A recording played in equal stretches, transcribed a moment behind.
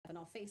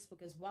our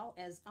Facebook as well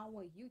as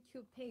our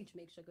YouTube page.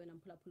 Make sure go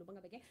and pull up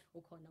bangabeke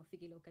ukhona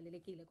ufikile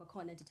ugalelekile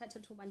kwakhona ndithathe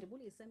thuba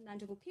ndibulise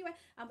mnandi kuphiwe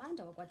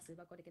amanda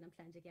wakwadziba kodwa ke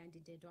namhlanje ke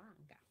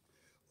andidedwanga.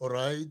 All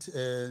right,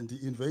 and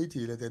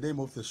the name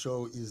of the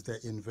show is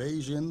The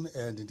Invasion,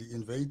 and the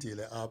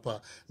invadile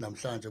apha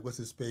namhlanje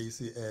kwesi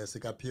space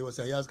sikaphiwe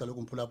siyayazi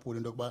kaloku mphulaphula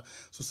into yokuba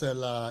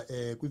susela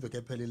kwiveki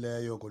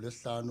ephelileyo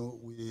ngolwesihlanu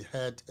we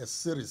had a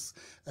series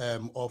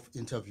of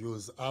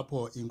interviews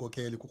apho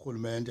inkokheli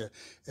kurhulumente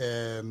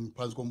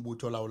phantsi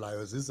kombutho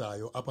olawulayo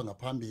zizayo apha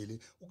ngaphambili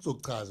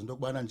ukuzochaza into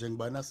yokubana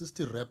njengobana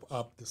sisithi wrap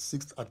up the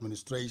 6th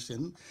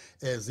administration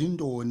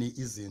zintoni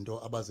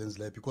izinto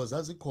abazenzileyo because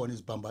zazikhona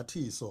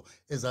izibhambathiso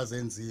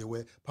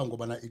ezazenziwe phambi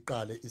kobana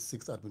iqale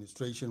i-6th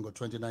administration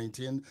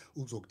ngo-2019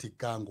 uzokuthi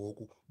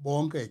kangoku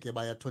bonke ke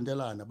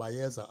bayathontelana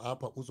bayeza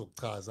apha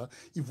uzokuchaza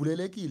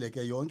ivulelekile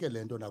ke yonke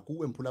lento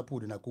nakuwe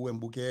mphulaphuli nakuwe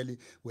mbukeli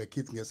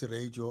wekids ngesi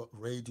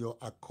radio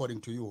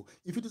according to you.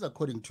 If it is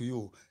according to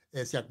you,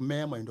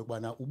 siyakumema into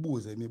yokubana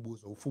ubuze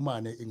imibuzo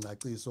ufumane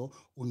ingcaciso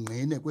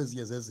ungqine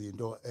kwezinye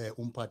zezinto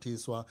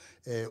umphathiswa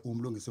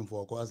uMlungisi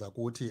Mvoko aza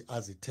kuthi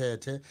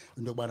azithethe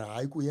into yokubana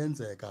hayi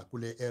kuyenzeka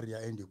kule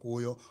area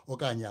endikuyo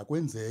okanye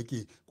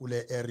akwenzeki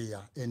kule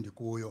area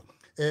endikuyo.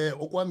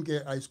 Okwami ke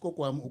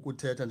ayisikokwam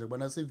ukuthetha nje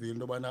kubana sivile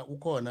into yokubana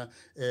ukhona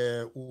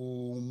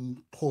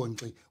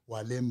umxhonkxi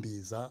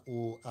walembiza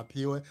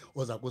uaphiwe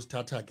oza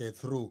kusithatha ke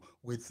through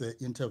with the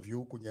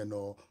interview kunye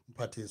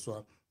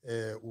nomphathiswa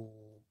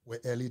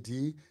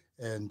we-LED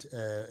and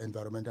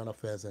Environmental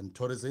Affairs and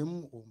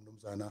Tourism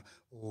umnumzana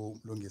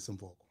uMlungisi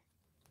Mvoko.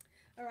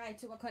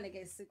 Alright, kwakhona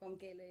ke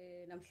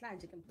sikwamkele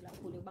namhlanje ke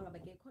mphulaphuli uba ngabe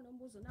ke khona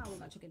umbuzo nawo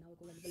ngatsho ke nawe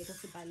kungalibele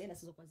kusibhalela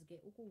sizokwazi ke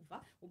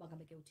ukuva uba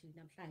ngabe ke uthini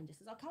namhlanje.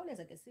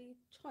 Sizakhawuleza ke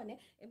sitshone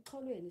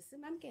emxholweni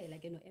simamkela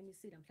ke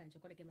no-MEC namhlanje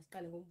kodwa ke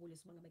masiqale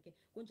ngombuliso uba ngabe ke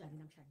kunjani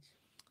namhlanje.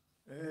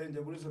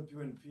 Ndiyabulisa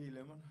Phiwe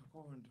ndiphile man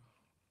akho nto.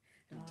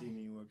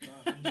 Ndidiniwe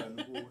xa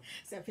kunjani kuwe?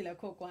 Siyaphila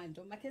kho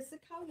kwanto makhe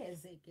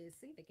sikhawuleze ke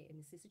sibe ke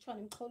MEC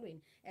sitshone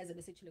emxholweni eze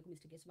besithule ku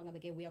Mr. Guest uba ngabe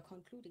ke we are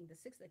concluding the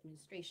 6th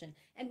administration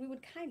and we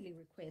would kindly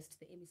request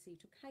the MEC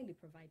to kindly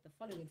provide the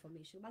following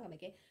information. Uba ngabe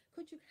ke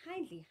could you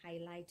kindly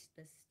highlight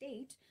the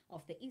state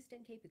of the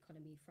Eastern Cape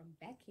economy from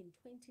back in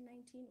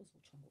 2019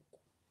 uzotsho ngoku?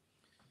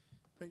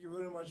 Thank you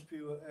very much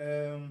Phiwe.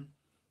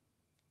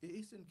 The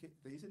Eastern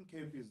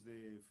Cape is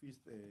the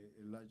fifth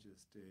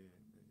largest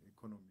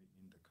economy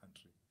in the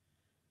country.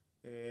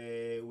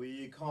 The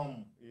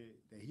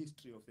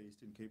history of the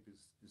Eastern Cape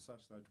is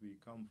such that we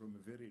come from a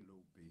very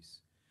low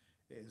base.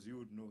 As you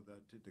would know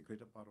that the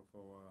greater part of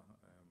our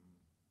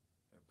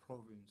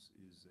province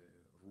is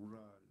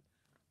rural,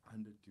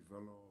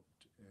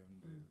 underdeveloped,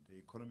 and the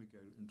economic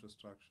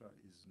infrastructure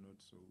is not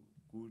so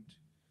good.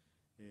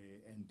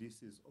 And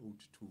this is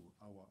owed to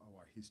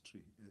our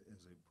history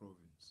as a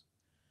province.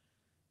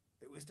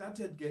 We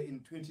started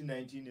in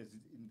 2019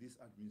 in this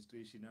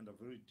administration under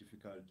very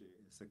difficult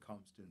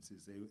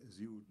circumstances. As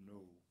you would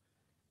know,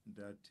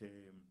 that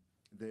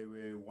there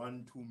were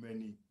one too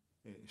many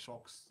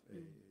shocks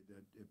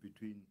that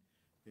between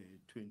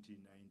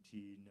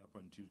 2019 up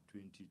until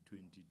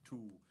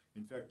 2022.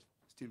 In fact,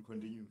 still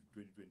continue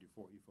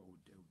 2024 if I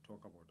would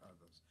talk about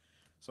others.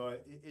 So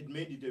it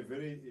made it a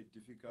very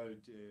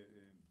difficult,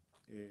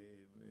 a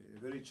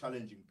very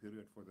challenging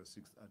period for the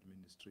 6th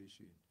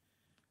administration.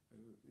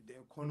 The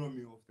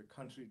economy of the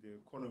country, the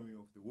economy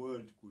of the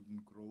world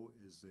couldn't grow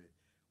as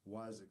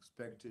was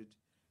expected,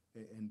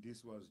 and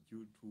this was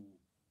due to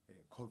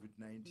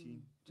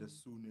COVID-19.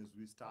 Just soon as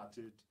we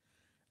started,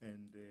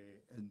 and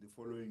the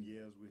following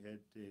years we had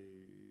the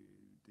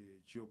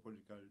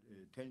geopolitical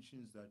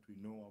tensions that we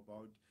know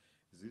about.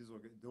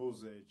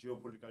 Those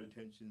geopolitical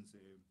tensions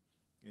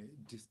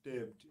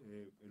disturbed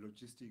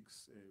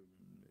logistics,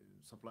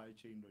 supply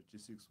chain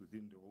logistics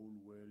within the whole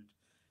world,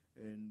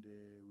 and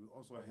we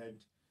also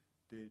had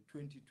the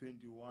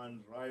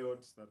 2021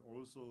 riots that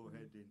also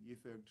had an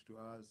effect to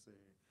us.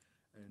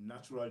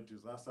 Natural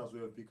disasters. We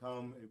have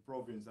become a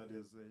province that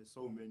has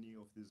so many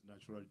of these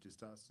natural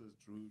disasters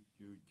due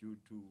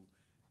to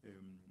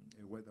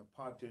weather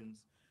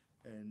patterns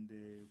and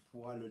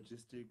poor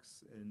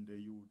logistics. And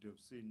you would have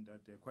seen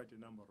that there are quite a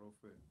number of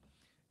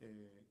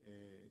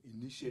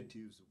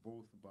initiatives,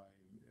 both by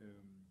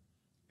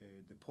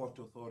the Port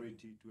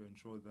Authority to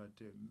ensure that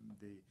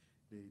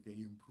they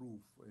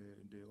improve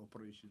the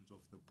operations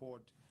of the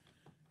port.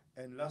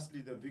 And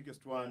lastly, the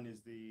biggest one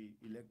is the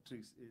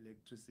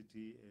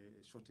electricity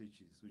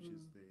shortages, which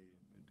is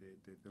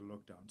the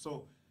lockdown.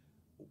 So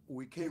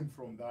we came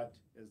from that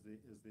as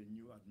the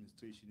new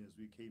administration. As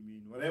we came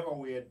in, whatever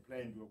we had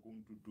planned we were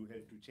going to do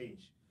had to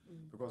change,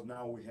 because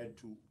now we had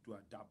to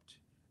adapt.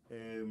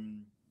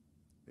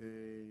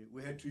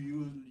 We had to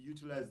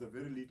utilize the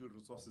very little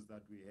resources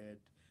that we had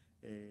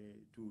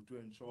to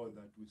ensure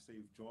that we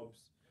save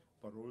jobs,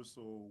 but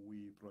also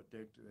we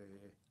protect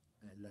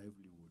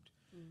livelihood.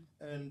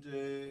 And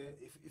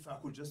if I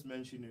could just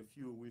mention a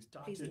few, we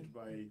started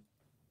by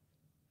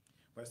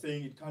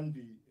saying it can't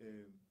be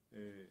a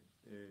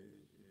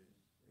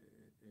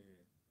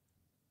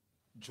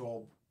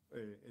job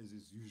as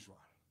is usual.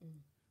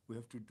 we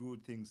have to do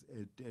things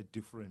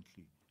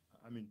differently.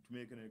 I mean, to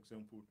make an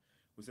example,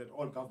 we said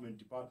all government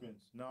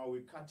departments, now we're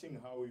cutting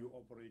how you're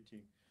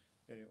operating.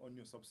 On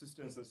your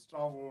subsistences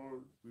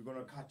travel, we're going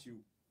to cut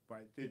you by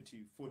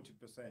 30,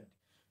 40%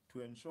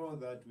 to ensure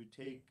that we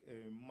take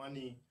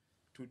money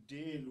to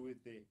deal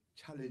with the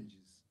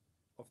challenges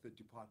of the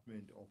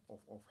Department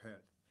of Health.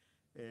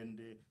 And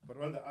but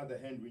on the other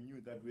hand, we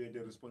knew that we had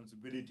a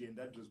responsibility, and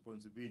that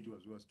responsibility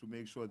was to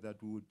make sure that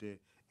we would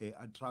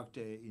attract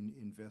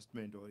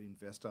investment or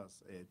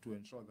investors to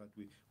ensure that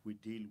we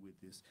deal with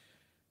this.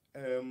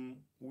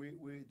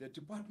 The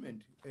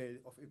Department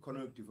of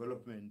Economic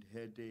Development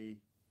had a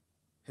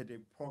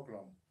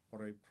program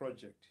or a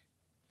project.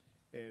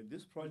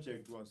 This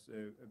project was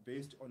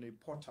based on a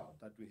portal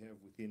that we have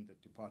within the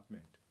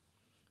department.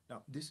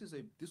 Now, this was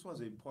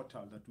a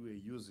portal that we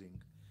were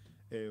using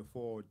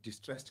for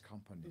distressed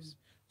companies.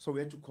 So we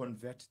had to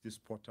convert this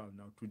portal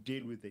now to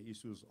deal with the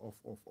issues of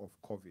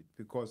COVID,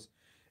 because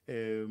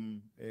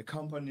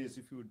companies,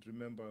 if you would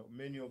remember,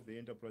 many of the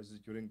enterprises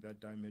during that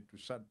time had to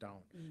shut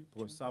down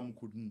because some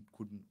couldn't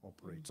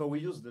operate. So we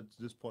used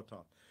this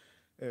portal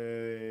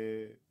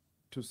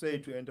to say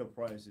to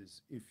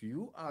enterprises, if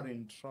you are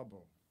in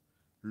trouble,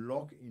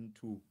 log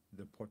into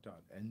the portal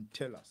and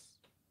tell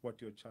us what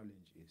your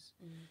challenge is.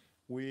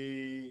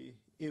 We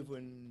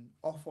even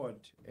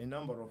offered a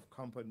number of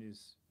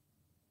companies,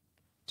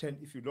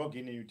 if you log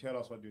in and you tell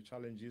us what your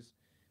challenge is,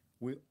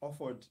 we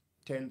offered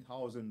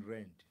 10,000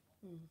 rand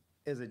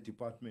as a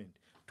department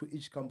to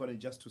each company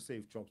just to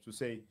save jobs, to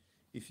say,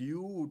 if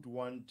you would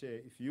want,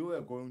 if you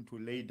are going to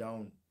lay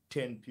down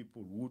 10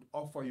 people, we would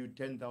offer you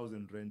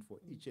 10,000 rand for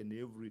each and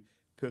every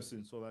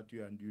person, so that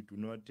you do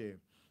not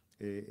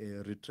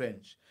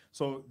retrench.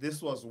 So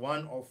this was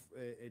one of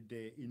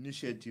the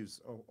initiatives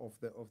of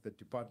the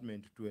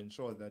department to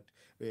ensure that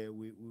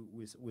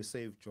we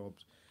save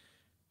jobs.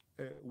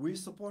 We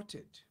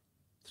supported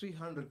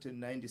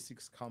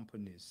 396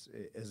 companies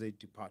as a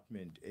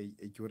department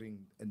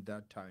during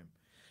that time.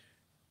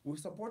 We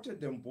supported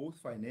them both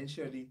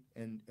financially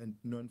and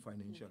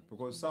non-financial,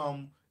 because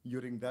some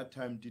during that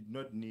time did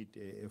not need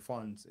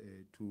funds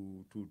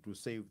to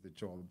save the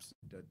jobs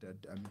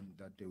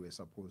that they were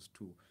supposed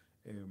to.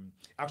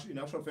 Actually, in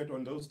actual fact,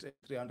 on those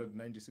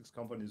 396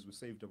 companies, we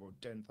saved about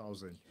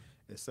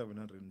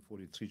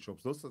 10,743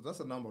 jobs.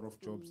 That's a number of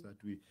jobs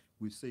that we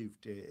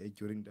saved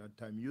during that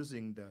time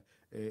using the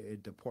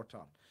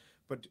portal.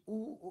 But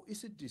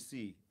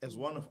ECDC, as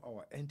one of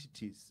our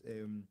entities,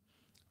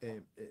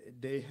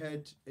 they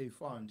had a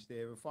fund.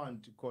 They have a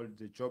fund called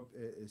the Job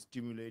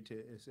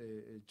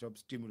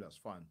Stimulus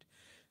Fund.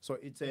 So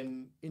it's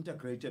an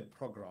integrated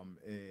program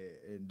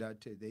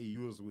that they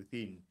use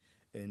within,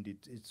 and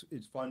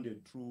it's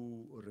funded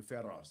through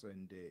referrals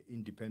and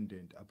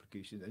independent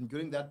applications. And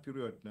during that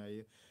period,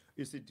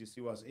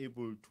 ECDC was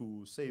able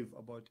to save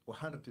about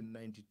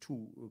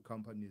 192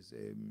 companies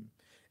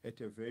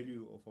at a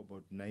value of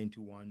about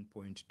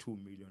 91.2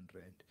 million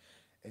rand,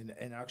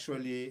 and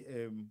actually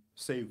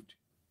saved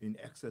in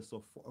excess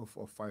of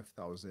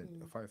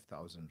 5,000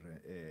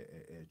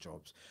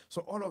 jobs.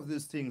 So all of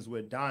these things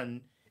were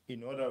done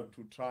in order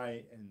to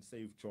try and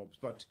save jobs.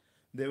 But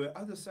there were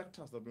other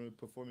sectors that were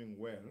performing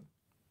well,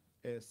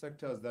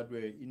 sectors that were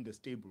in the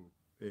stable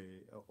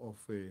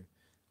of the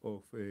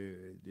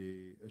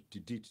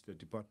DEDEAT, the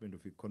Department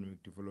of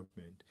Economic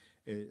Development.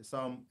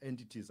 Some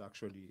entities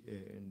actually,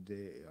 and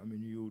I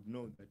mean, you would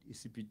know that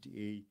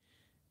ECPTA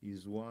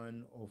is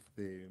one of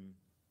the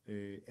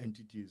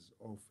entities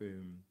of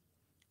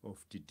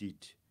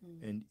DEDEAT,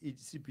 and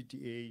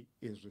ECPTA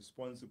is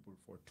responsible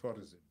for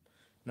tourism.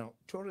 Now,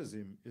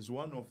 tourism is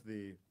one of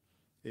the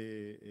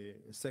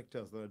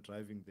sectors that are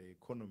driving the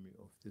economy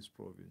of this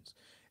province.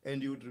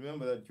 And you would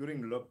remember that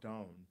during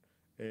lockdown,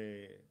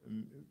 there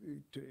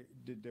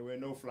were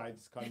no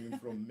flights coming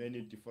from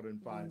many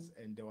different parts,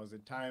 and there was a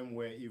time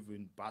where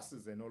even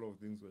buses and all of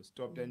things were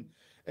stopped. And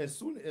as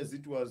soon as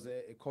it was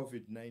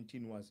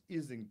COVID-19 was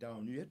easing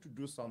down, you had to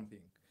do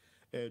something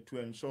to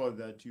ensure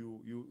that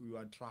you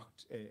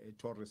attract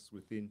tourists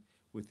within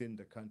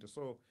the country.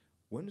 So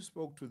when we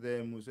spoke to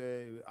them, we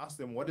asked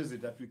them, what is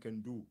it that we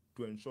can do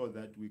to ensure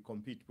that we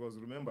compete? Because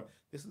remember,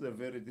 this is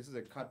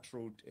a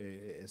cutthroat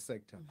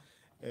sector,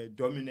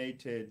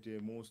 dominated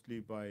mostly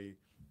by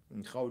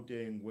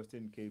Gauteng,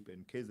 Western Cape,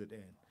 and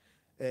KZN.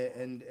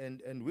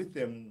 And with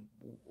them,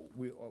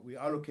 we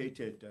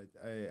allocated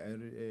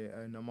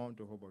an amount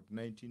of about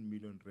 19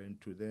 million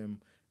rand to them.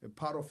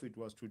 Part of it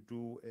was to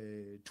do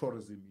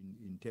tourism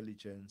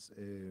intelligence,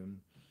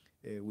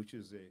 which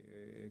is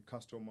a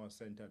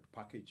customer-centered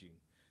packaging,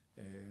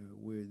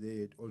 where they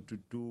had all to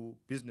do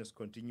business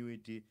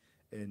continuity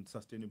and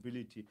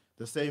sustainability,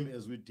 the same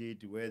as we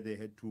did, where they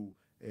had to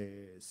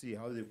see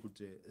how they could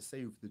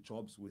save the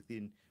jobs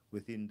within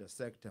the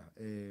sector,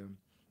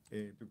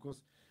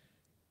 because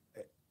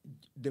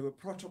there were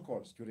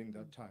protocols during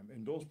that time,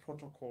 and those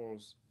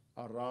protocols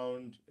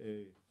around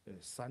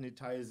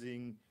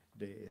sanitizing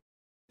the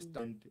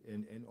stand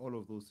and all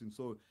of those things.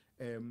 So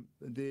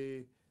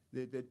the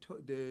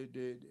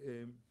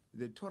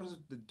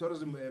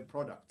tourism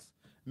products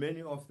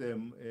many of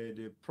them,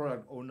 the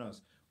product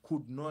owners,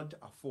 could not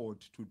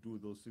afford to do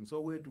those things. So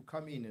we had to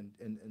come in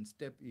and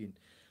step in.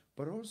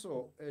 But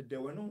also,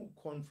 there were no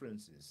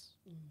conferences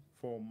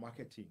for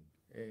marketing.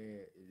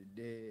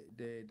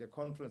 The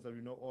conference that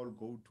we know all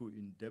go to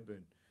in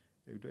Durban,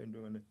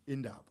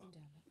 Indaba,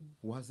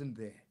 wasn't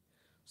there.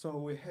 So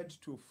we had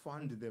to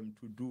fund them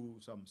to do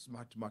some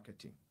smart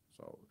marketing.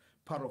 So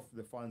part of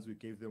the funds we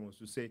gave them was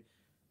to say,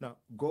 now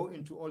go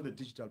into all the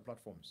digital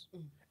platforms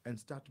and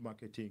start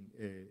marketing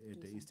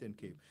the Eastern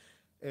Cape.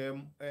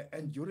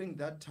 And during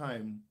that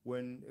time,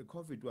 when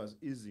COVID was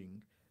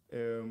easing,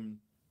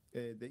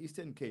 the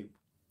Eastern Cape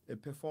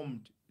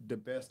performed the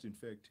best, in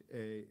fact,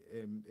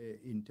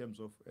 in terms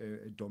of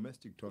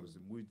domestic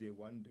tourism, with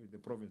the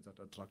province that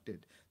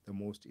attracted the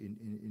most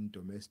in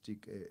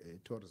domestic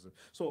tourism.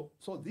 So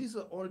these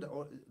are all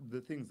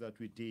the things that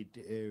we did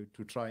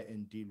to try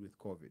and deal with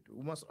COVID.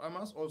 I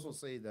must also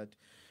say that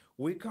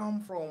we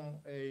come from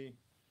a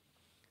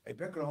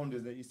background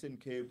in the Eastern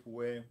Cape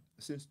where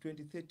since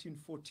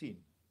 2013-14,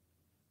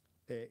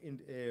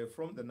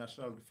 from the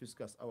National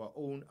Fiscus, our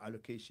own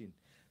allocation,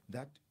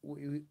 that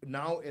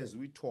now as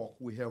we talk,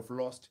 we have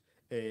lost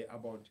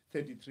about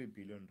 33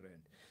 billion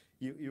rand.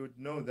 You would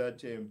know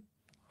that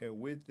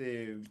with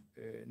the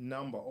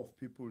number of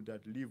people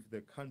that leave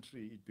the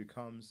country, it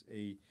becomes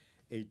a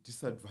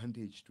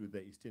disadvantage to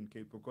the Eastern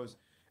Cape, because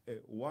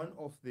one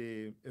of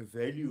the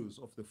values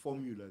of the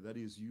formula that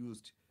is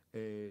used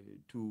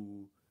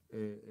to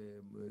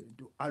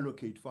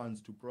allocate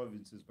funds to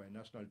provinces by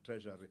National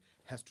Treasury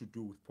has to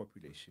do with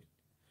population.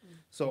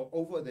 So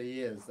over the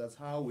years, that's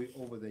how we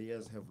over the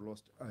years have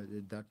lost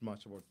that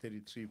much, about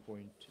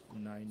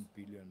 33.9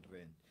 billion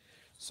rand.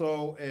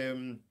 So,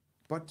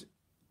 but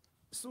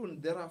soon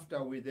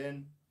thereafter, we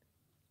then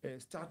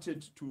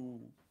started to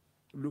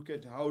look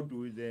at how do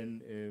we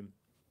then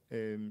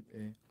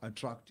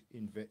attract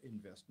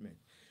investment.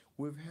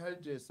 We've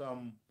held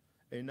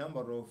a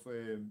number of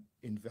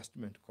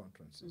investment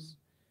conferences.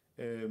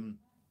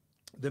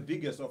 The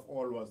biggest of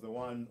all was the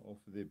one of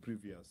the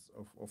previous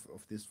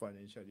of this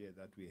financial year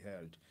that we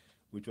held,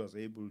 which was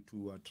able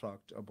to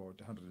attract about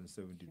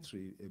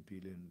 173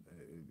 billion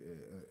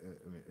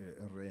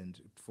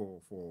rand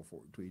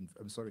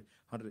I'm sorry,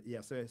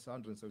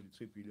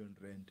 173 billion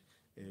rand.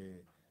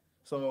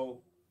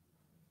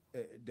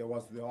 There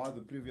was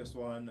the previous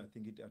one. I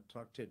think it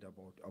attracted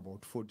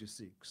about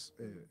 46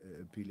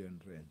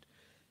 billion rand.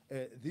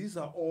 These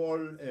are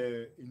all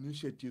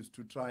initiatives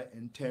to try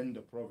and turn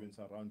the province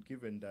around,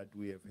 given that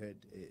we have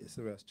had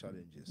serious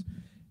challenges.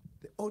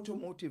 The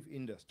automotive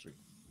industry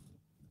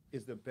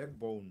is the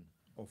backbone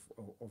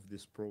of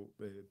this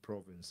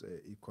province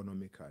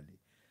economically.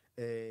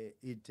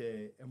 It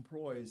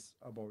employs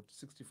about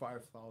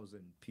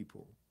 65,000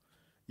 people.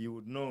 You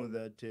would know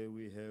that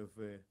we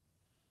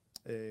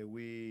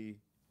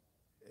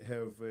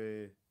have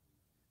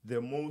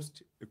the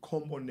most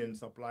component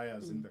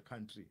suppliers in the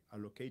country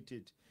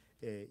allocated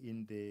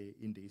in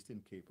the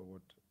Eastern Cape,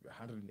 about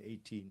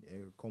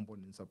 118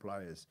 component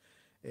suppliers.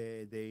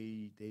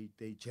 They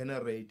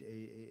generate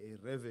a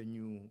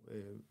revenue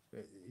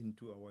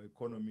into our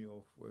economy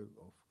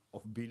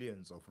of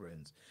billions of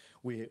rands.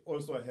 We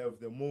also have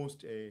the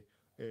most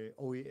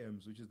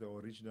OEMs, which is the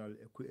original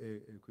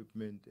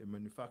equipment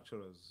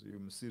manufacturers,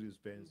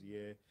 Mercedes-Benz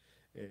here,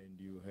 and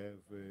you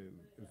have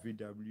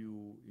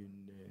VW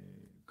in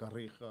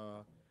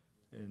Kariga,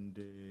 and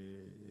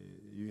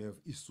you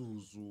have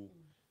Isuzu,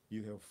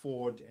 you have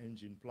Ford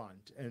engine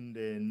plant, and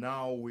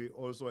now we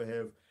also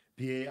have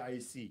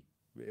BAIC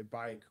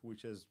bike,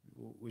 which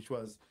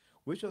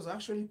was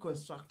actually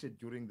constructed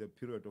during the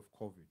period of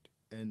COVID,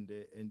 and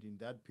in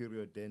that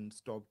period then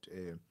stopped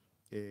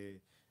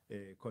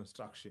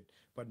construction,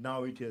 but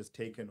now it has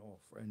taken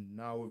off, and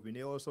now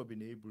we've also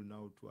been able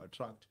now to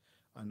attract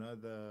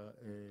another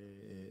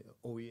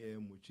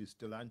OEM, which is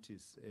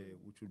Stellantis,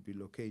 which will be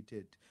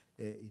located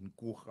in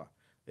Kucha,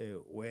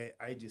 where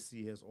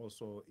IDC has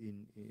also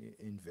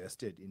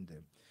invested in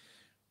them.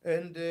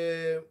 And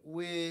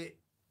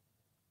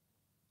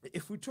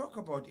if we talk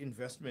about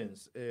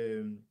investments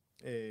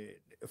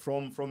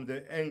from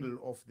the angle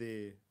of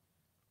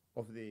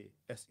the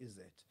SEZ,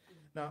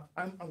 now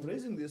I'm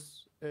raising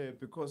this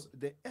because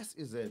the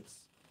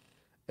SEZs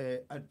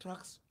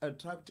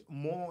attract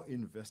more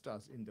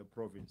investors in the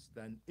province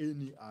than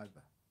any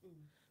other,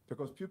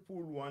 because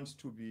people want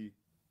to be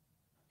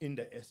in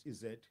the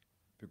SEZ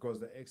because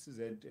the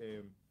SEZ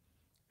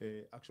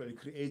actually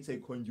creates a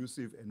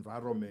conducive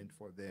environment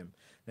for them.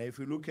 Now, if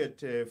you look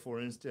at, for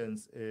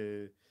instance,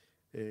 the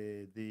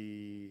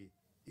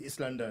East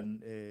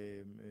London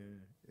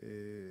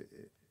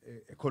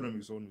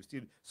economic zone,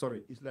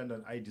 East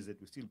London IDZ,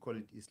 we still call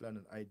it East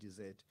London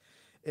IDZ.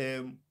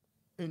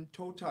 In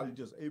total, it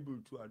is able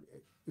to,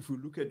 if we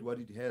look at what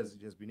it has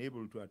been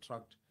able to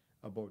attract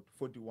about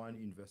 41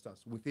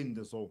 investors within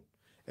the zone.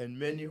 And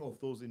many of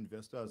those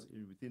investors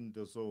within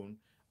the zone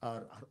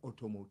are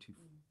automotive,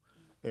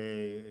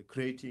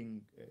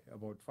 creating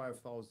about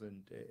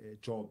 5,000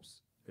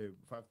 jobs,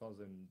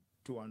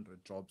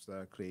 5,200 jobs that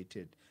are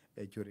created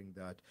during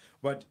that.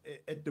 But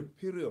at the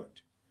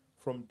period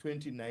from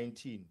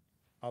 2019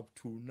 up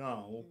to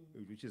now,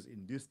 which is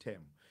in this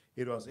term,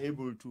 it was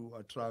able to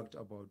attract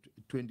about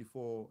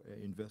 24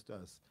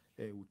 investors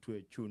to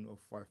a tune of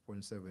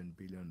 5.7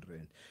 billion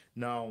rand.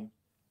 Now,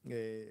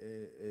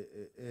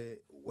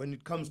 when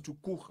it comes to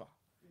Kucha,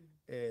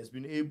 has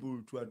been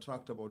able to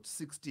attract about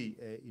 60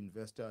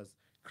 investors,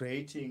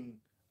 creating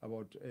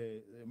about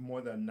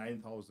more than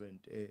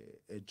 9,000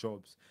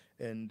 jobs.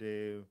 And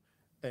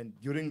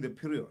during the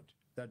period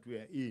that we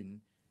are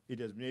in, it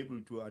has been able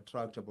to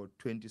attract about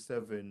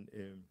 27,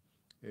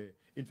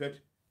 in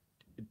fact,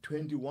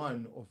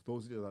 21 of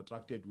those it has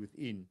attracted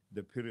within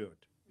the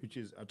period, which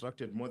is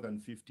attracted more than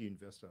 50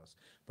 investors.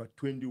 But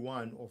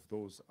 21 of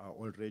those are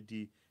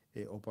already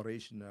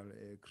operational,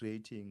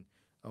 creating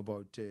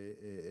about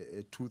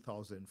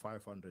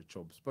 2,500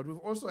 jobs. But we've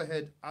also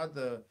had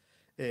other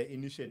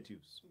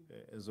initiatives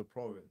as a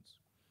province.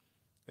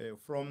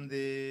 From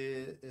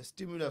the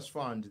stimulus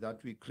fund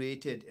that we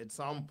created at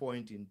some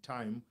point in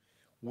time,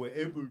 we're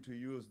able to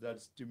use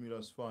that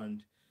stimulus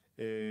fund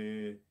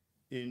in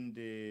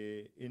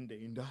the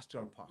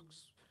industrial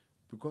parks,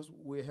 because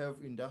we have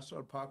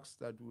industrial parks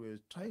that we're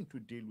trying to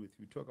deal with.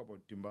 We talk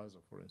about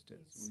Timbaza, for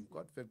instance. Yes. We've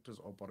got factories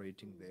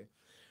operating there.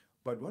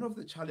 But one of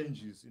the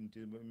challenges in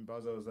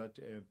Timbaza was that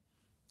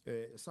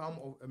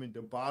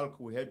the bulk,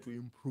 we had to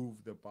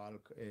improve the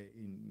bulk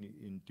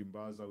in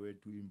Timbaza. We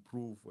had to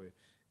improve,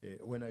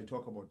 when I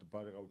talk about the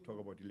bulk, I will talk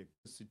about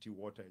electricity,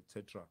 water,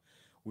 etc.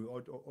 We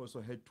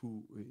also had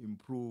to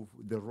improve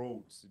the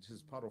roads. This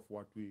is part of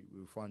what we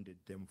funded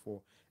them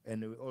for.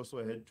 And we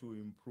also had to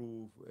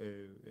improve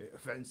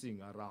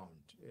fencing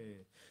around.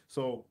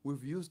 So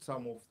we've used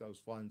some of those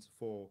funds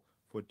for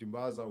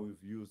Timbaza.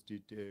 We've used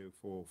it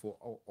for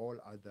all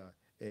other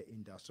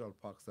industrial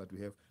parks that we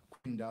have.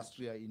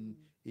 Industria in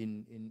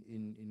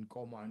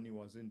Komani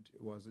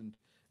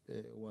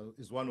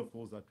is one of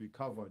those that we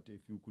covered.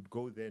 If you could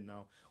go there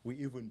now, we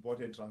even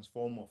bought a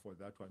transformer for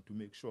that one to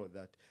make sure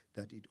that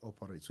it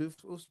operates. We've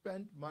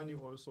spent money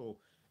also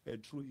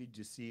through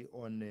EDC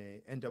on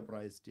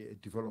enterprise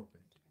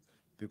development,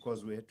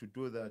 because we had to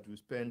do that. We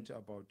spent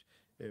about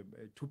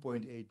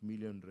 2.8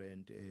 million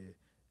rand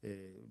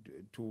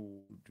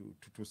to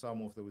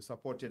some of them. We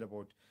supported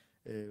about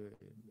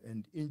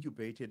and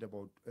incubated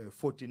about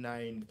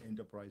 49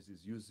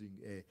 enterprises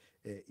using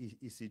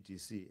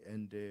ECDC,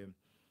 and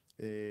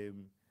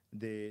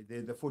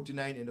the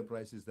 49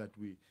 enterprises that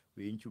we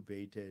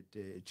incubated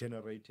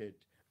generated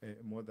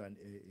more than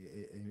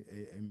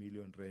a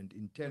million rand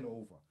in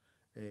turnover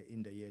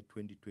in the year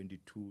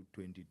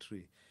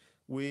 2022-23.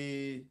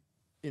 We,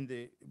 in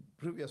the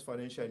previous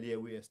financial year,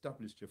 we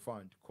established a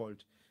fund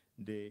called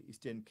the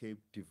Eastern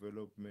Cape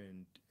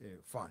Development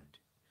Fund.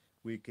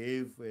 We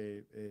gave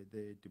the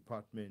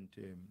department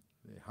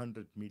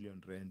 100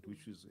 million rand,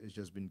 which has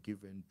just been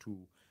given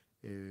to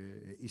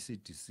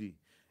ECDC.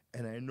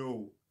 And I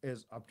know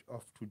as up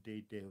to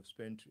date, they have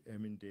spent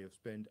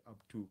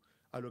up to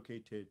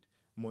allocated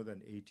more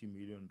than 80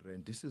 million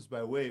rand. This is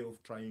by way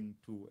of trying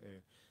to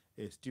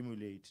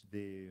stimulate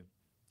the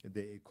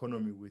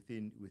economy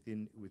within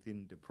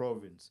the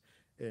province.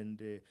 And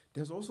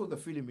there's also the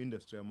film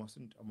industry. I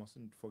mustn't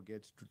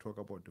forget to talk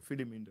about the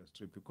film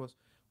industry, because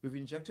we've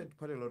injected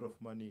quite a lot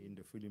of money in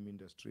the film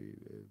industry.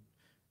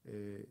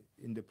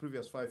 In the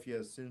previous 5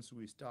 years since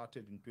we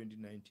started in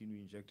 2019, we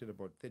injected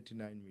about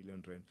 39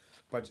 million rand.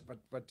 But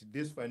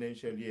this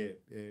financial year,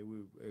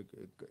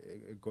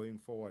 going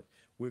forward,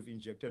 we've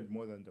injected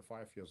more than the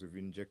 5 years. We've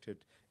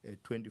injected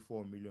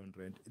 24 million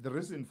rand. The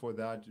reason for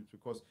that is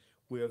because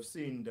we have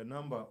seen the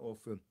number of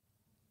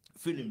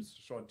films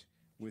shot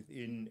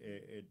within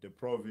the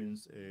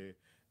province,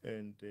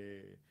 and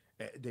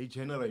they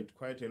generate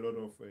quite a lot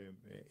of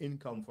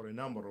income for a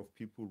number of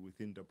people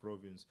within the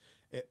province,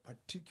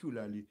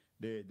 particularly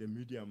the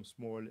medium,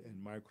 small,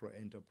 and micro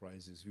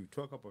enterprises. You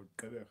talk about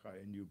Gqeberha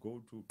and you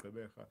go to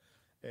Gqeberha,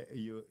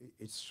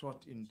 it's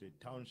shot in the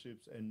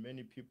townships, and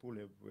many people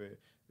they've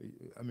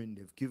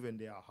given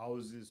their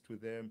houses to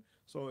them.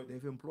 So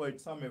they've employed,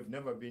 some have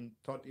never been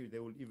thought if they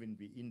will even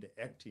be in the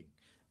acting.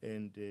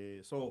 And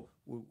so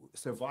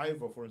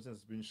Survivor, for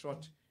instance, has been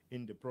shot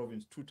in the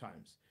province 2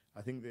 times.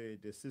 I think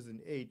the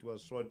season 8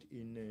 was shot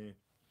in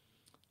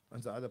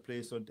the other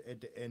place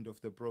at the end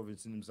of the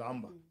province in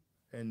Mzamba,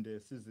 and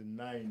season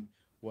 9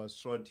 was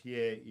shot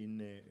here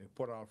in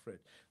Port Alfred.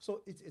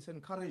 So it's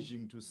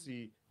encouraging to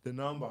see the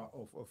number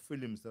of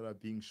films that are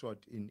being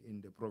shot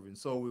in the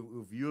province. So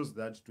we've used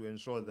that to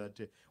ensure that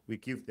we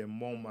give them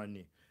more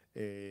money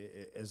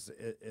as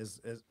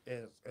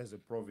a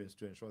province,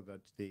 to ensure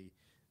that they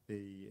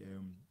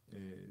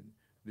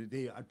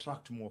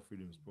attract more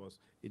films, because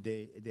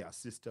they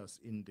assist us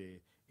in the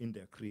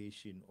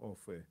creation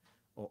of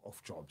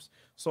jobs.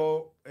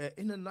 So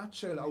in a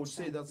nutshell, I would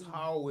say that's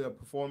how we are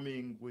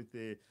performing with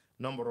the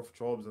number of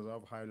jobs that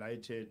I've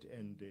highlighted,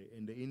 and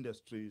in the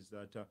industries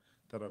that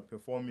are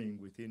performing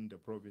within the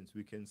province.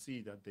 We can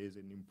see that there's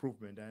an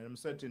improvement, and I'm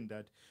certain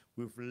that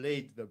we've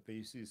laid the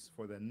basis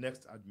for the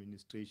next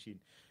administration.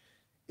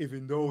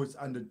 even though it's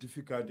under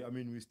difficult, I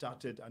mean, we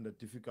started under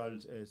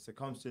difficult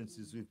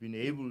circumstances, we've been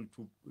able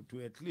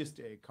to at least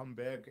come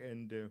back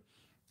and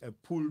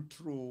pull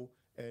through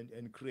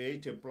and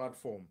create a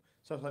platform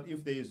so that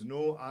if there is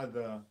no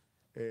other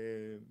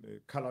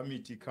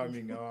calamity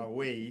coming our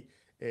way,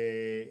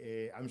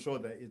 I'm sure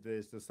that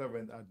the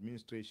seventh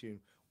administration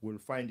will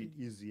find it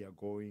easier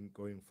going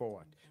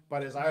forward.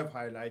 But as I have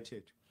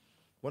highlighted,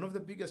 one of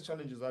the biggest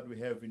challenges that we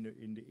have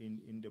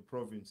in the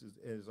province is,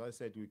 as I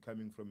said, we're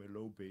coming from a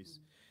low base.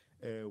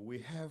 We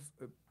have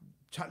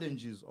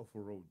challenges of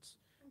roads.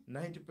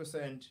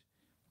 90%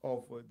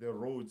 of the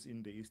roads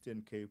in the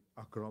Eastern Cape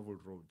are gravel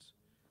roads.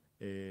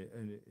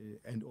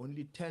 And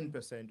only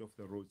 10% of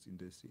the roads in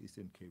the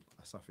Eastern Cape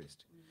are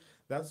surfaced.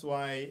 That's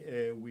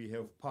why we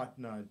have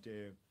partnered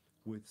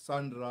with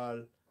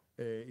Sandral.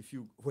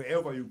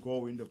 Wherever you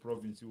go in the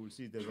province, you will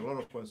see there's a lot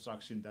of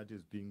construction that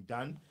is being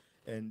done,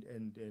 and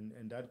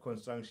that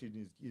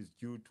construction is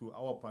due to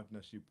our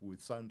partnership with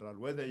Sandral.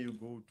 Whether you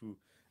go to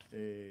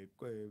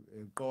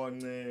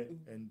Kone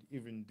and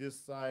even this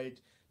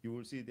side, you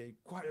will see there are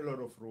quite a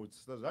lot of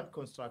roads. So that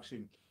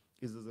construction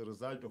is as a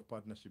result of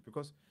partnership,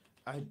 because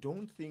I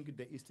don't think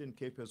the Eastern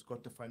Cape has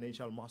got the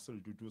financial muscle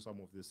to do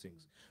some of these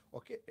things.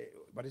 Okay,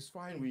 but it's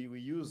fine. We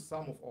use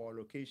some of our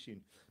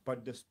allocation,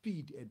 but the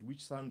speed at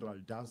which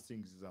Sandral does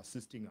things is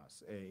assisting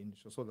us.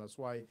 So that's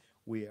why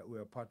we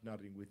are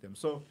partnering with them.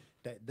 So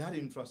that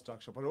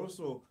infrastructure, but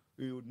also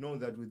we would know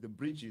that with the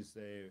bridges,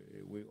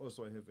 we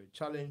also have a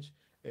challenge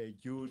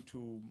due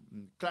to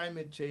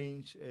climate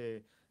change.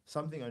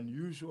 Something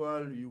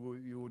unusual,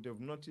 you would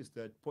have noticed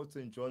that Port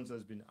St. John's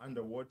has been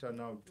underwater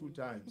now 2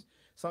 times,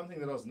 something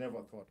that was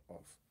never thought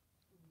of.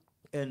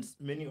 And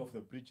many of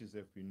the bridges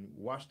have been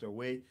washed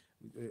away.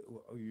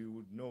 You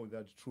would know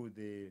that through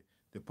the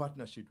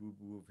partnership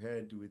we've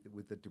had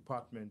with the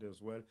department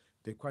as well.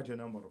 There are quite a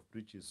number of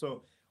bridges.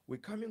 So we're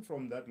coming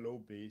from that low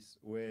base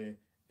where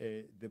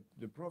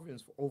the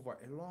province for over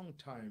a long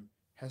time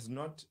has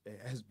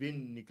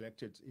been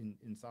neglected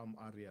in some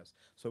areas.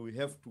 So we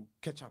have to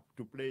catch up,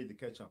 to play the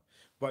catch up.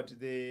 But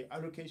the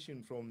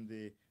allocation from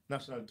the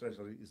National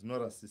Treasury is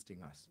not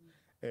assisting us.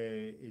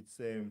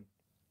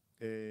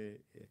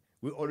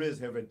 We always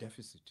have a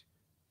deficit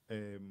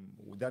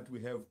that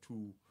we have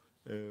to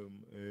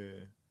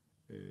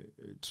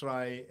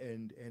try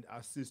and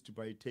assist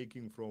by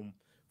taking from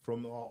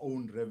our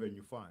own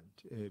revenue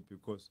fund,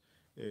 because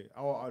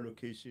our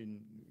allocation,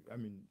 I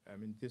mean,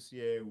 this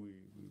year we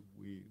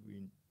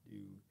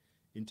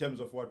in terms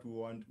of what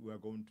we are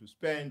going to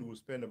spend, we'll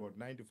spend about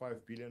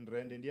 95 billion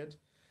rand, and yet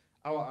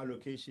our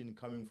allocation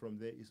coming from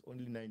there is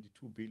only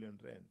 92 billion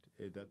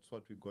rand. That's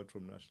what we got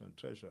from National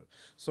Treasury.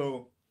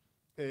 So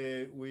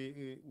the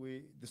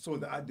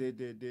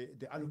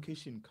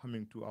allocation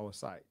coming to our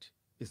side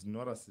is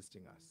not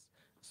assisting us.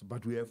 So,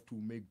 but we have to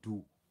make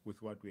do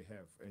with what we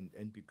have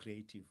and be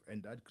creative,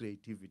 and that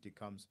creativity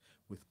comes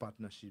with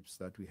partnerships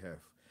that we have.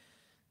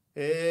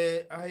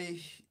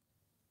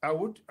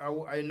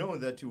 I know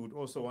that you would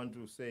also want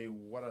to say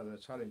what are the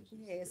challenges.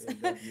 Yes,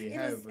 that we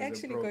have. it was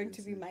actually going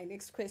to be my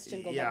next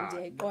question. Yeah,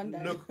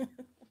 look,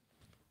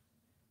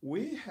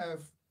 we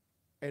have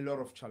a lot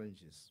of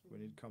challenges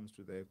when it comes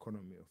to the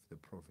economy of the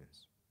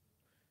province,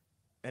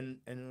 and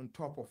on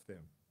top of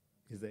them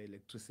is the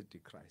electricity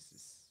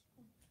crisis.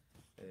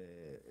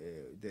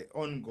 The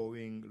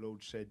ongoing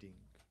load shedding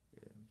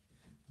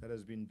that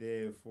has been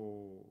there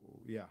for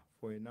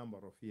a number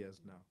of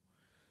years now.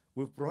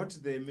 We've brought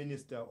the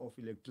Minister of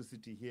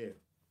Electricity here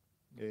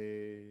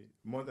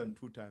more than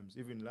 2 times.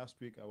 Even last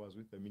week I was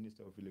with the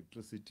Minister of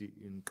Electricity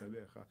in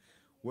Kabeja,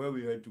 where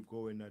we had to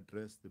go and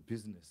address the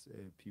business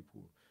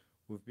people.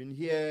 We've been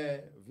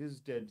here,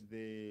 visited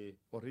the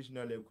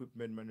original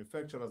equipment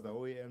manufacturers, the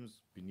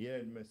OEMs, been here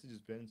in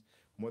Mercedes-Benz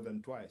more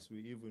than twice. We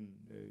even,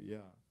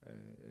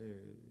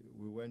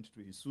 we went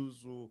to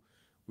Isuzu,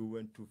 we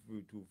went to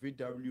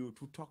VW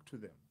to talk to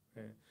them.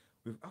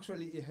 We've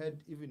actually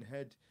even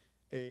had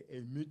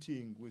a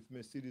meeting with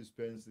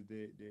Mercedes-Benz.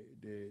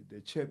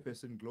 The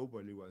chairperson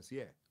globally was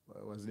here.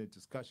 I was in a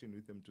discussion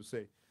with them to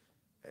say,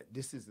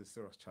 this is a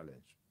serious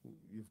challenge.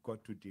 You've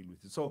got to deal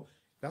with it. So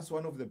that's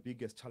one of the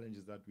biggest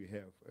challenges that we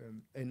have.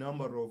 A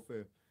number of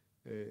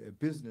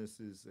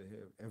businesses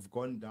have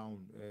gone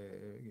down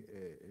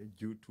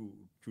due to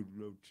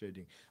load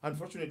shedding.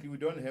 Unfortunately, we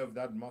don't have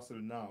that muscle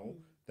now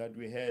that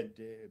we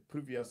had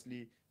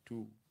previously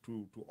to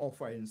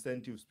offer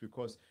incentives,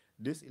 because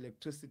this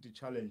electricity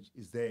challenge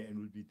is there and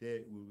will be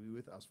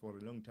with us for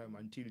a long time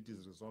until it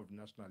is resolved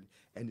nationally,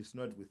 and it's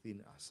not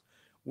within us.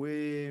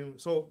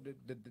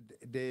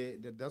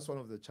 That's one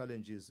of the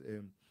challenges.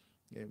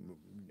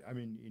 I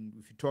mean,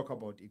 if you talk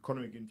about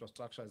economic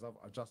infrastructure, as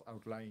I've just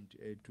outlined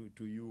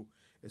to you,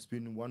 it's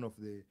been one of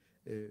the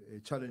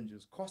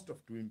challenges. Cost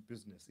of doing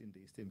business in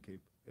the Eastern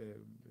Cape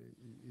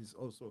is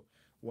also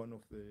one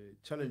of the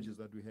challenges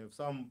that we have.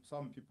 Some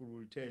people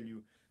will tell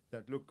you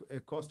that, look, a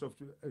cost of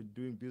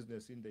doing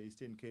business in the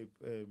Eastern Cape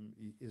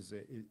is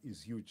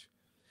huge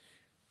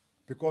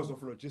because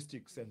of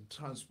logistics and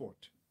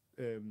transport.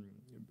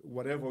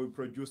 Whatever we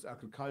produce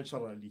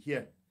agriculturally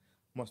here,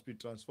 must be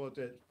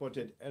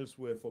transported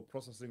elsewhere for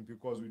processing,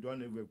 because we've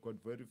got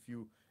very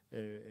few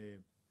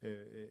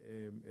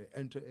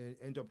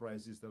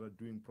enterprises that are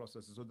doing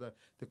processes. So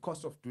the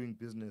cost of doing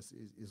business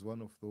is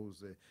one of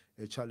those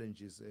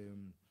challenges.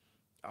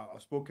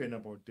 I've spoken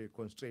about the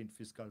constrained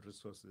fiscal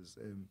resources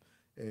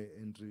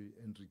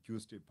and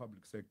reduced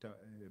public sector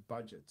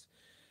budgets.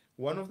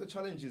 One of the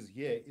challenges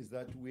here is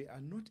that we are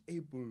not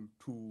able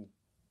to,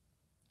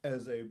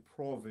 as a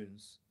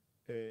province,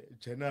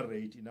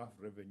 generate enough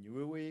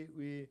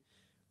revenue.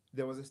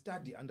 There was a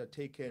study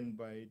undertaken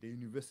by the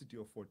University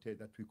of Fort Hare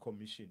that we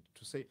commissioned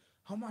to say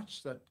how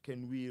much that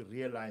can we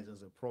realize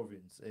as a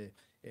province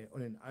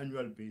on an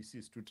annual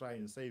basis to try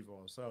and save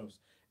ourselves.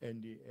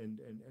 And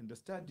the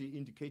study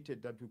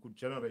indicated that we could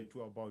generate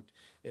to about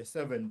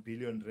 7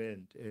 billion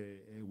rand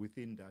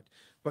within that.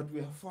 But we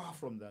are far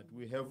from that.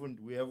 We haven't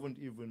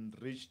even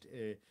reached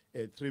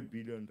 3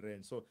 billion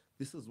rand. So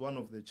this is one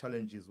of the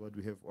challenges what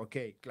we have.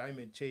 Okay,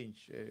 climate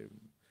change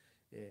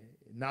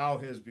now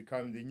has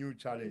become the new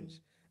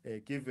challenge.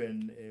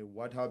 Given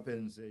what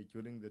happens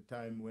during the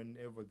time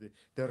whenever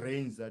the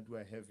rains that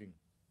we're having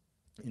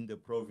in the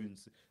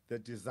province, the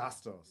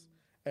disasters,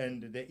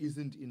 and there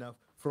isn't enough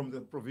from the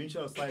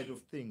provincial side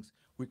of things.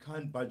 We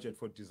can't budget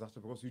for disaster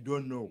because we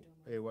don't know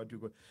what we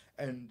got,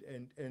 and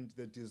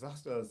the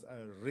disasters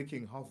are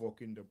wreaking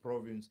havoc in the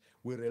province.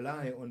 We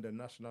rely on the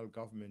national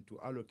government to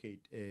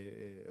allocate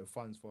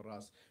funds for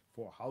us,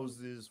 for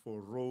houses,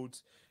 for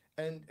roads,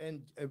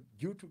 and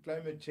due to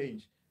climate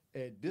change.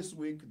 This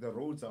week, the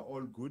roads are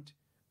all good,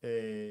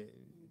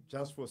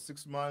 just for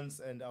 6 months,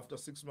 and after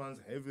 6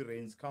 months, heavy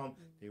rains come,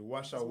 they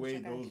wash away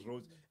those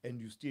roads, and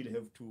you still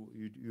have to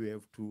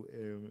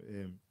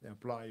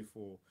apply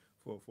for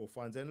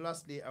funds. And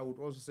lastly, I would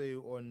also say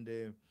on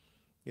the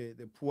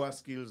poor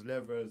skills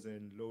levels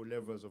and low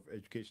levels of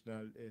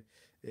educational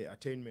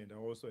attainment are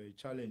also a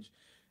challenge.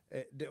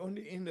 The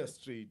only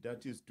industry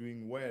that is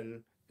doing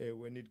well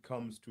when it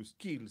comes to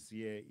skills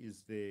here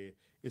is the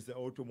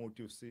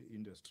automotive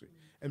industry,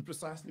 and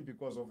precisely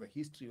because of the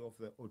history of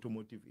the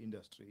automotive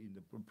industry in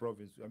the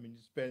province. I mean,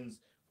 it spans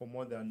for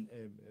more than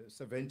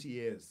 70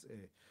 years,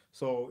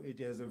 so it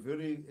has a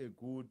very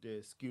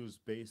good skills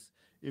base.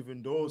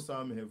 Even though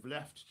some have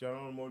left,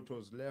 General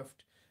Motors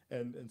left,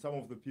 and some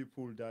of the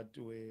people that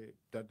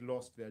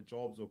lost their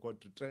jobs or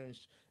got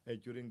retrenched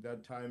during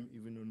that time,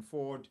 even on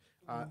Ford,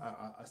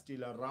 are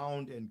still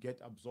around and get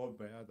absorbed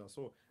by others.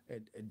 So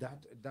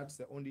that's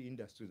the only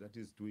industry that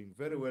is doing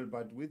very well.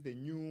 But with the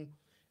new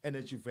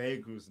energy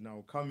vehicles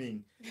now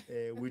coming,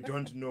 we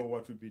don't know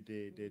what will be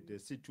the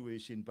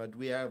situation. But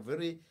we are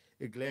very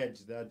glad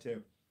that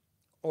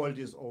all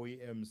these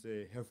OEMs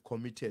have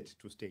committed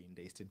to stay in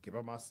the Eastern Cape.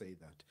 I must say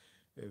that.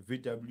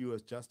 VW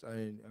has just,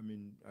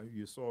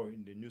 you saw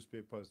in the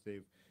newspapers,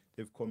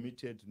 they've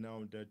committed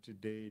now that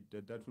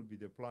that will be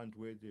the plant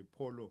where the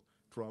Polo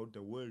throughout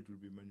the world will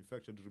be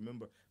manufactured.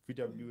 Remember,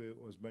 VW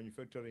was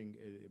manufacturing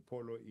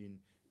Polo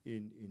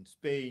in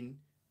Spain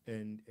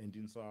and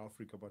in South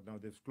Africa, but now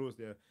they've closed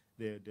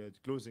they're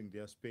closing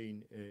their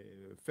Spain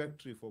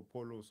factory for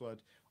Polo, so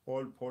that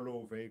all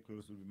Polo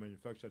vehicles will be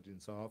manufactured in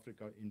South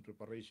Africa in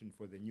preparation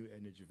for the new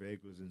energy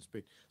vehicles in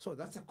Spain. So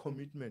that's a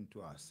commitment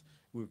to us.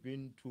 We've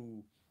been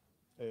to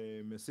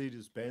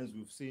Mercedes-Benz,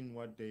 we've seen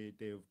what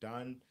they've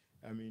done.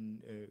 I mean,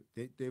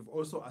 they've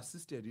also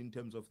assisted in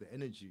terms of the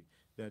energy,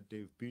 that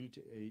they've built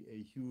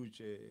a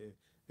huge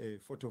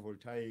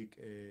photovoltaic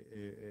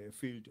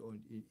field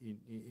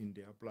in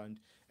their plant,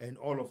 and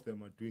all of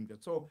them are doing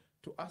that. So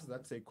to us,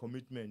 that's a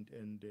commitment,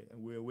 and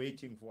we're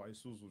waiting for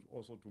Isuzu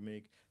also to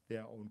make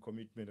their own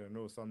commitment. I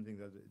know something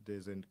that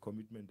there's a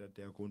commitment that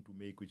they are going to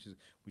make, which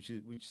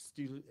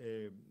still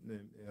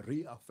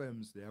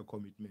reaffirms their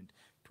commitment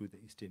to the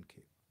Eastern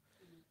Cape.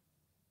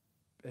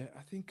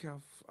 I think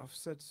I've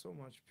said so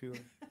much, Pure.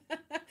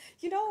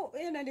 You know,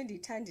 yena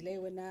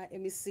ndiyithandileyo wena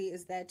MEC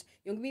is that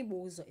yonke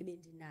imibuzo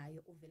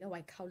ebendinayo uvele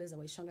wayikhawuleza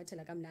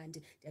wayishwankathela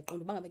kamnandi.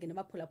 Ndiyaqonda uba ngabeke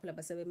nabaphulaphula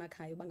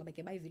basebemakhaya uba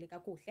ngabeke bayivile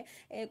kakuhle.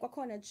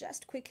 Kwakhona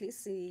just quickly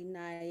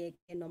sinaye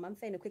ke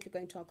noMamfene, quickly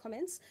going to our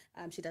comments.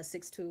 She does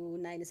 6 to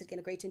 9. Is it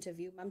a great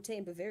interview?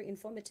 Mamthembu, very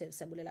informative.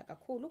 Sabulela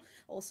kakhulu.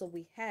 Also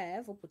we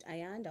have Uput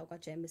Ayanda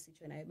ukaJemisi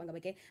naye uba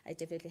ngabeke I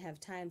definitely have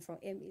time for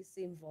MEC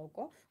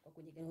Mvoko.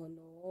 Kwakunye ke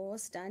no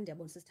stand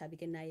yabona sisithabi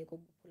ke naye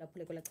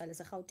kuphulaphula kwelacala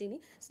seGauteng.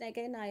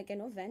 Sinake naye ke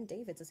no Van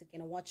David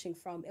sisikena watching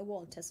from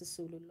eWalter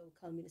Sisulu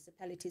local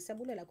municipality.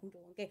 Sabulela kumuntu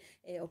wonke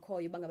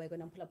okhoyo uba ngabeke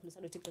namphulaphula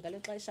salothi igqika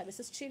lexesha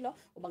besisitshilo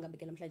uba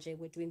ngabeke namhlanje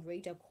we're doing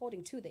great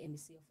according to the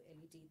MEC of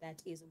LED,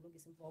 that is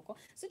Mlungisi Mvoko.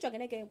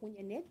 Sijongene ke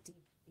kunye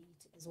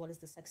ne-debate as well as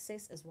the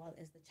success as well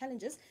as the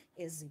challenges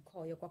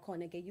ezikhoyo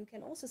kwakhona ke. You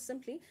can also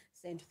simply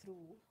send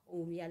through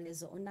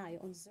umyalezo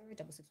onayo on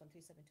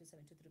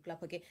 0661372723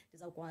 kulapho ke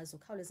ndizawukwazi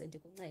ukhawuleze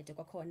ndikuncede.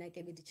 Kwakhona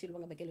ke benditshilo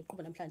bangabekele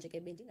iqhuba namhlanje ke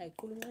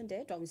bendingayiqulu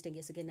unqandedwa Mr.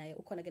 Ngesi ke naye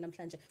ukhona ke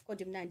namhlanje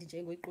kodwa imnandi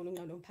nje ngoyiqulu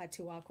unqa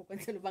nomphathi wakho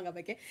kwenzela uba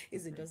ngabeke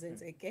izinto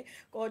zenzeke.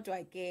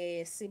 Kodwa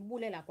ke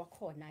sibulela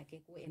kwakhona ke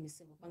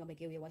ku-MEC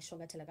bangabeke uye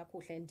washonkathela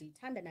kakuhle.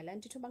 Ndithanda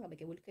nalanto ithu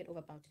bangabeke will get over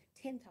about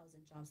 10,000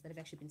 jobs that have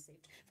actually been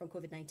saved from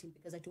COVID-19,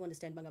 because I do want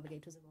understand bangabake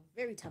it was a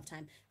very tough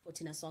time for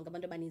Tina Song.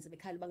 Abantu abaninzi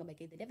bekhala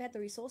bangabake they never had the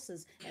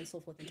resources and so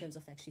forth in terms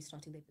of actually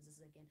starting their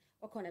businesses again.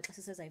 Okhona xa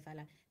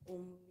sisezayivala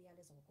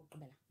umyalezo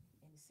wokugqibela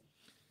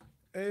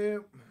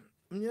MEC.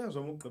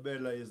 Umyalezo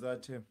wokugqibela is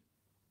that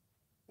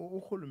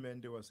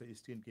urhulumente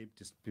wase-Eastern Cape,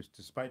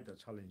 despite the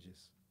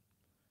challenges,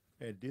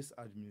 this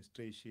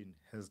administration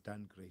has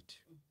done great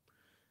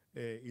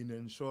in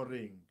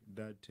ensuring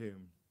that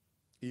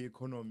the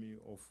economy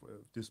of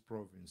this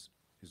province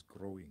is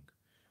growing.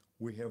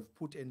 We have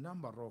put a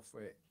number of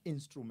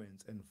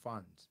instruments and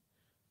funds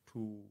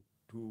to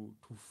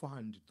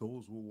fund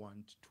those who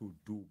want to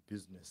do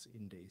business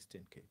in the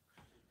Eastern Cape.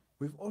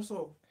 We've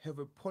also have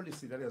a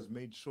policy that has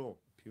made sure,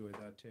 Pure,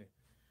 that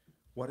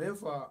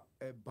whatever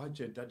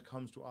budget that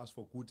comes to us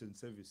for goods and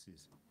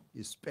services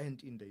is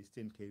spent in the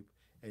Eastern Cape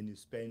and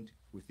is spent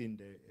within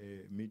the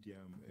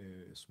medium,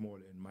 small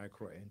and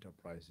micro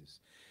enterprises.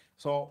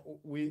 So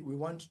we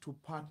want to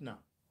partner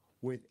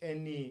with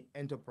any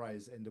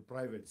enterprise and the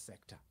private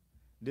sector.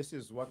 This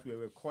is what we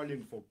were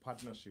calling for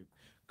partnership.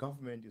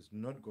 Government is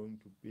not going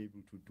to be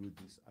able to do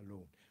this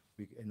alone.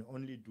 We can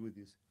only do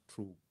this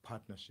through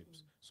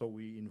partnerships. So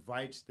we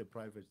invite the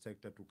private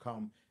sector to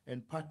come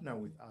and partner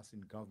with us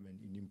in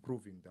government in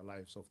improving the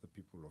lives of the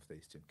people of the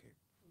Eastern Cape.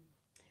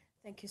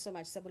 Thank you so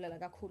much, Sabulela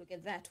Gakhulu.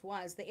 That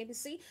was the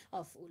ABC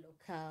of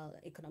Local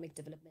Economic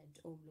Development,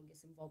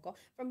 Mlungisi Mvoko.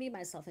 From me,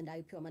 myself, and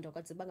I, Pure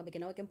Mandoko, Zibanga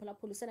Begin, I can pull up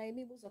Pulusana,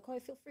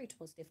 feel free to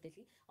most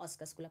definitely ask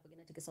us to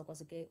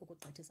get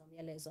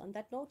on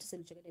that note,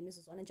 and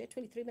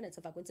 23 minutes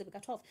of our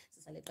 12.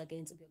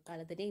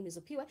 The name is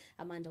Opiwa,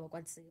 Amanda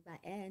Wagwatsiba,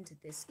 and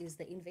this is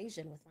The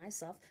Invasion with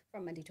myself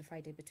from Monday to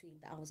Friday between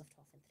the hours of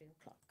 12 and 3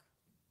 o'clock.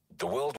 The world